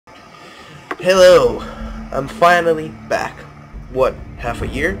Hello, I'm finally back. What, half a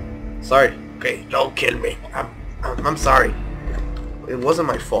year? Sorry. Okay, don't kill me. I'm sorry. It wasn't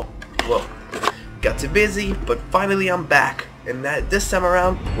my fault. Well, got too busy, but finally I'm back. And this time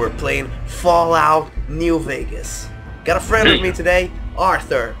around, we're playing Fallout New Vegas. Got a friend with me today,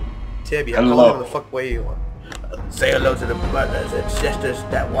 Arthur. Tibia, call him the fuck way you want. Say hello to the brothers and sisters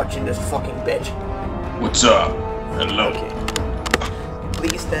that watching this fucking bitch. What's up? Hello. Okay.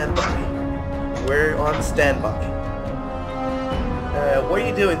 Please stand by me. We're on standby. What are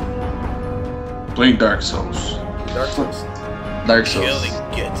you doing? Playing Dark Souls. Dark Souls. Dark Souls.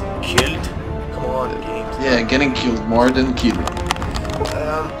 Getting killed. Come on, games. Yeah, getting killed more than killing.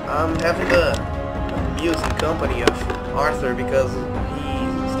 I'm having the amusing company of Arthur because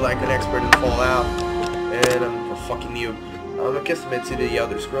he's like an expert in Fallout, and I'm a fucking noob. I'm accustomed to the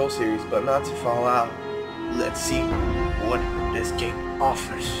Elder Scrolls series, but not to Fallout. Let's see what this game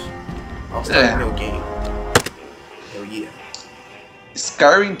offers. I'll start a new game. Hell yeah.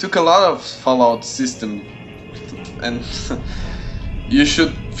 Skyrim took a lot of Fallout system, and you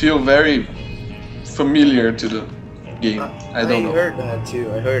should feel very familiar to the game. I don't know. I heard that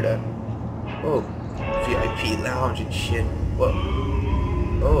too. I heard that. Oh, VIP lounge and shit. What?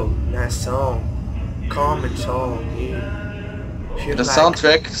 Oh, nice song. Calming song. Yeah. The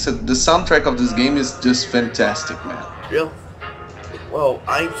soundtrack of this game is just fantastic, man. Real? Well,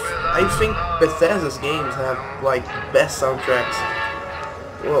 I think Bethesda's games have like best soundtracks.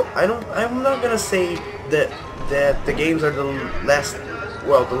 Well, I'm not gonna say that the games are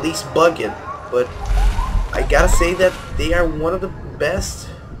the least bugged, but I gotta say that they are one of the best,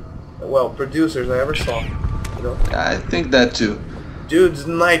 producers I ever saw. You know? I think that too. Dude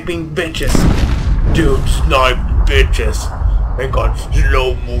sniping bitches. Dude snipe bitches. I got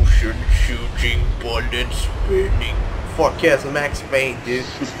slow motion shooting, bullets spinning. Fuck yes, Max Payne, dude.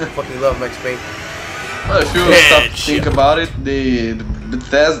 I fucking love Max Payne. Well, if you stop to think about it, the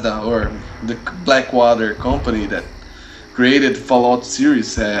Bethesda or the Blackwater company that created Fallout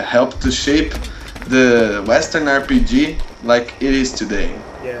series helped to shape the Western RPG like it is today.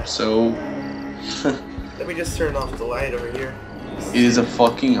 Yeah. So let me just turn off the light over here. it is a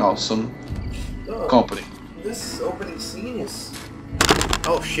fucking awesome company. This opening scene is...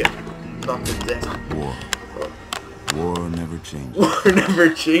 Oh shit. Not the death. War. War never changes. War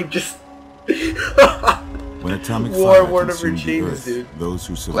never changes. When atomic War fire never consumed the changes, earth, dude. those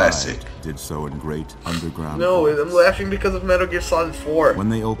who survived Classic. did so in great underground No, vaults. I'm laughing because of Metal Gear Solid 4. When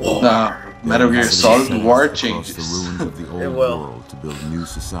they opened Nah, Metal Gear Solid War changes. the ruins of the old It will. world to build new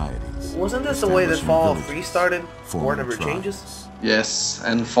societies. Wasn't this the way that Fallout 3 villages, started? War forming never tribes. changes? Yes,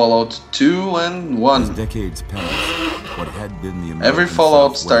 and Fallout 2 and As 1. decades passed, what had been the American Every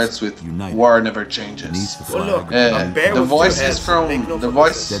Fallout Southwest starts with united War never changes. beneath the Well, flag look, of a bear The with voice two is heads from make no the fucking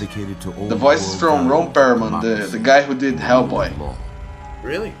voice. sense. dedicated to old The voice is world from value Ron and Perlman, the democracy. guy who did Hellboy. Law.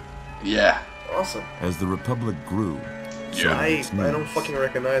 Really? Yeah. Awesome. As the Republic grew, so did I its don't needs. fucking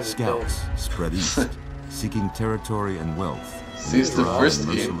recognize it though. Scouts spread east, seeking territory and wealth in Since the broad, first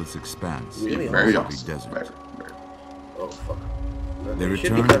game. merciless expanse Really of Very the awesome. desert. Very. Oh fuck. They It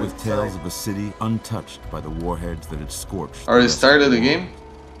should be returned kind with of tales inside. of a city untouched by the warheads that had scorched. Already the started the rest of game?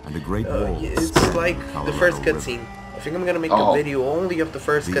 world, and a great wall. Yeah, it's spanned like the Colorado first River. cutscene. I think I'm gonna make Oh. a video only of the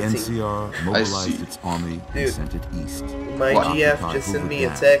first The cutscene. NCR see. mobilized its army Dude. and sent it east. My What? GF Occupy just sent Hoover me a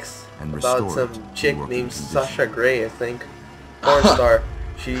Dam text and about restore some it to chick working named condition. Sasha Grey, I think. Porn star.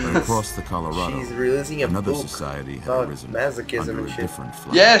 And across the Colorado, She's releasing a another book society had about arisen masochism under and a shit. different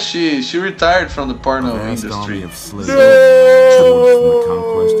flag. Yeah, she retired from the A porno vast industry. army of slaves No! forged from the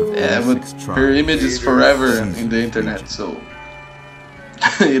conquest of Yeah, but 86 her tribes. image is forever in the internet, so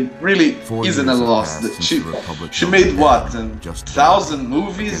it really 4 isn't a years have loss. passed That since she the Republic she held made the what, dam just 1,000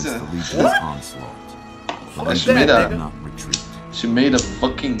 movies? against the Legion's What? onslaught. The Well, she Legion made a- did not retreat. She made a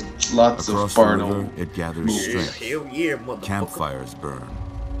fucking lots of Across the porno. river, it gathers movies. strength. Hell yeah, motherfucker. Campfires burn.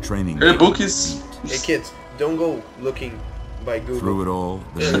 Training Her book grounds is Hey kids, don't go looking by Google. Through it all,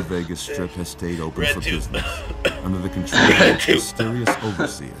 the New Vegas Strip has stayed open Red for tube. business under the control of its mysterious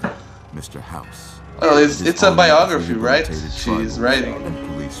overseer, Mr. House. well, His it's a army of biography, right? rehabilitated She's tribals writing. and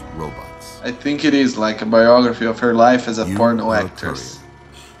police robots. I think it is like a biography of her life as a You porno are a actress.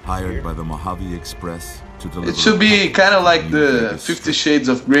 courier, hired by the Mojave Express to deliver. It should be kind of like New the Vegas 50 Strip. Shades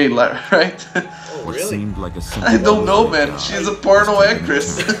of Grey, right? Oh, What really? seemed like a simple I don't know, job man. She's a porno was taking a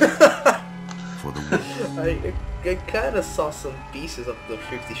actress. turn for the worse. I kind of saw some pieces of the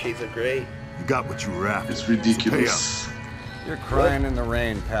 50 Shades of Grey. You got what you were after. It's ridiculous. You're crying in the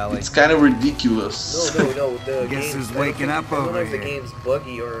rain, Pally. It's kind of ridiculous. No, the Guess game's... who's I don't waking think- up I don't know over if the here. game's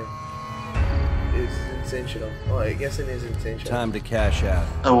buggy or... Is intentional. Oh, I guess it is intentional. Time to cash out.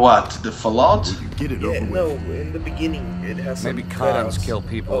 What? The Fallout? Get it Yeah, over no, with. in the beginning it has some Maybe cons cutouts. kill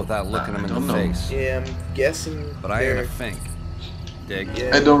people without looking them in don't the know. face. Yeah, I'm guessing. But I ain't they're- a fink. Dig?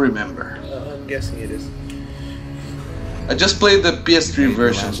 Yeah, I don't remember. I'm guessing it is. I just played the PS3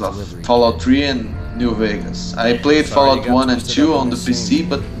 versions of Fallout 3 and New Vegas. I played Fallout 1 and 2 on the PC,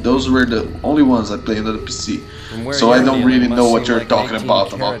 but those were the only ones I played on the PC. So I don't really know what you're talking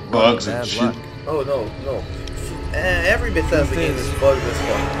about bugs and shit. Oh no. Every Bethesda game is bugged as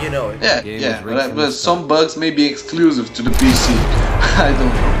fuck. You know it. Yeah, but some bugs may be exclusive to the PC. I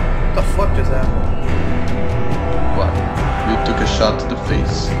don't know. What the fuck just happened? What? You took a shot to the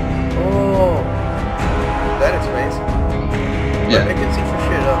face. Oh, that explains. Yeah. I can see for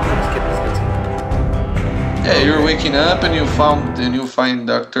shit. I'm gonna skip this cutscene. Yeah, you're waking up and you find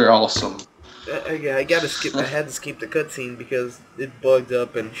Dr. Awesome. I gotta skip. I had to skip the cutscene because it bugged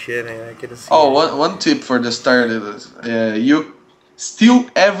up and shit, and I couldn't see. Oh, it. one tip for the start is you steal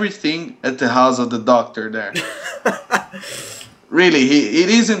everything at the house of the doctor there. Really, it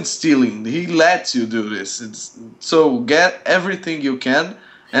isn't stealing. He lets you do this. So get everything you can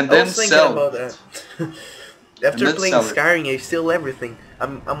and I then was thinking sell. about that. After then playing sell it. Skyrim, I steal everything.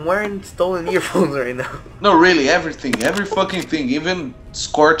 I'm wearing stolen earphones right now. No, really, everything, every fucking thing, even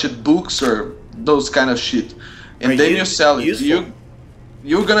scorched books or those kind of shit. And Are then you you sell it. useful?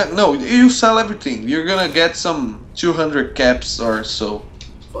 You sell everything. You're gonna get some 200 caps or so.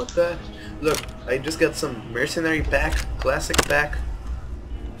 Fuck that. Look, I just got some mercenary pack, classic pack.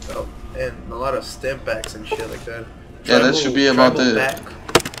 Oh, and a lot of stem packs and shit like that. Yeah, that should be about tribal the pack.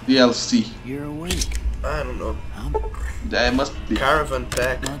 DLC. You're awake. I don't know. That must be. Caravan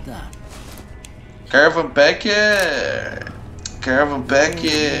pack. Not that. Caravan Pack, yeah. Caravan Pack,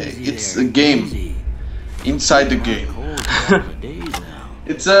 yeah. It's a game Easy. inside the game. Cold for a couple of days now.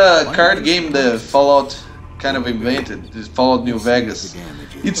 It's a card game that Fallout kind of invented. It's Fallout New Vegas.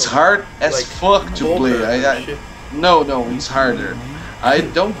 It's hard as Like fuck to poker play. and shit. No, it's harder. I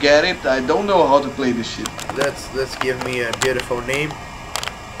don't get it. I don't know how to play this shit. Let's give me a beautiful name.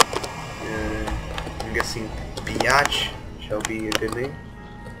 I'm guessing Biatch shall be a good name.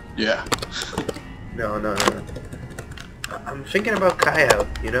 Yeah. No. I'm thinking about Caio,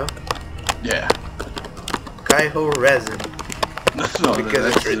 you know? Yeah. Caio Resin. No,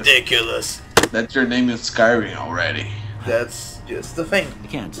 Because it's ridiculous. that's your name in Skyrim already. That's just the thing. I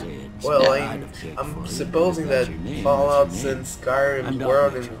can't say it. Well, I'd have picked for I'm you. supposing that That's your name, Fallout that's your name. since Skyrim's I'm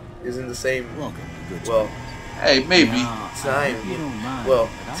world Dr. is in the same, Welcome to good well, Hey, maybe. Now, I time. hope you don't mind, Well,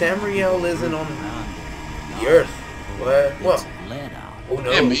 but I'm Tamriel not isn't on around the here. Earth. What? It's Well, let out. who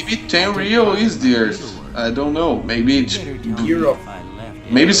knows? Yeah, maybe Tenrio is the Earth. I don't know. Maybe it's Better tell me Europe. if I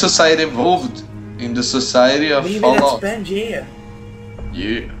left maybe it. society evolved in the society of Maybe that's Fallout. Pangea.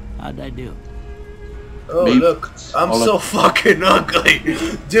 Yeah. How'd I do? Oh, Maybe. look. I'm All so of- fucking ugly.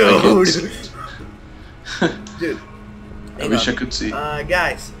 Dude. Dude. I wish I could see.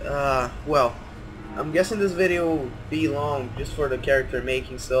 Guys, well, I'm guessing this video will be long just for the character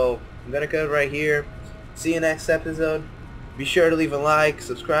making, so I'm gonna cut it right here. See you next episode. Be sure to leave a like,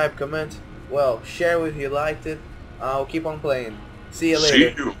 subscribe, comment. Well, share if you liked it. I'll keep on playing. See you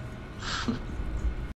later. See you.